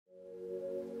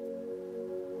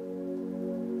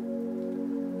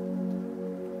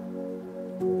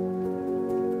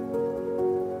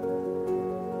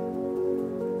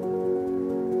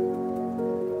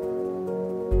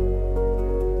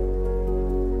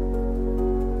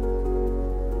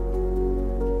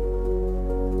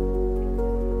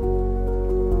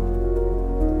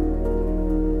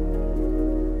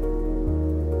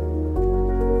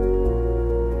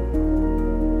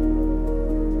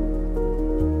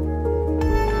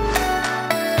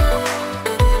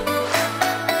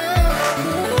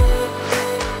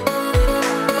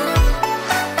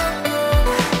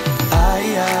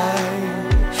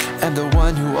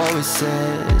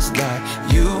says that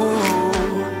you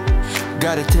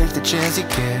gotta take the chance you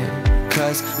get.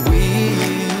 Cause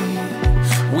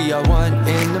we are one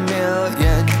in a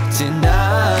million.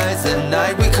 Tonight's the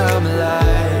night we come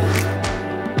alive.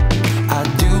 I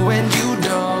do and you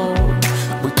don't,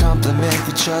 we complement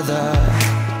each other.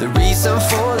 The reason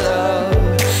for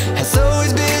love has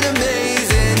always been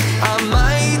amazing. I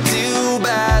might do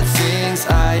bad things,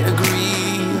 I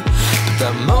agree, but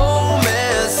the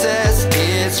moment says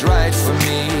it's right for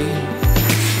me.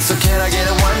 So can I get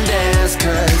a one dance?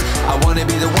 Cause I wanna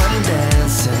be the one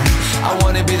dancing. I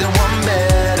wanna be the one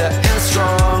better and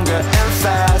stronger and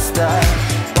faster.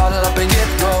 Bottle up and get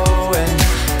going,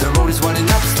 the road is running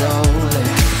up slowly.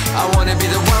 I wanna be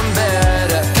the one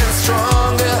better and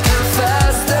stronger and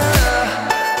faster.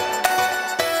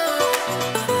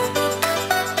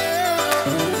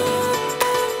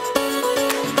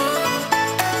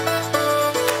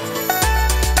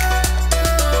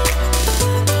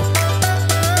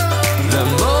 The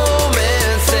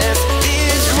moment says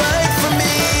it's right for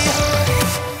me.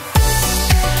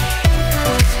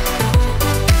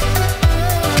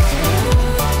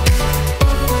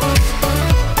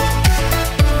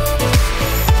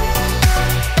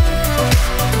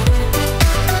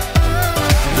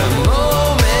 The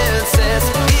moment says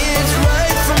it's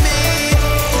right for me.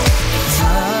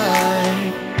 Time,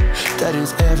 that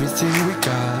is everything we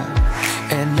got.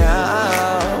 And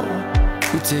now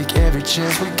we take every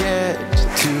chance we get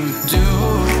to do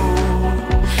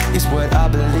is what I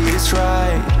believe is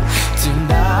right.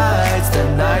 Tonight's the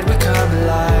night we come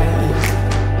alive.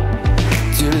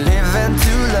 To live and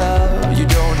to love, you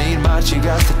don't need much, you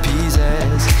got the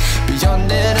pieces.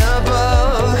 Beyond and above,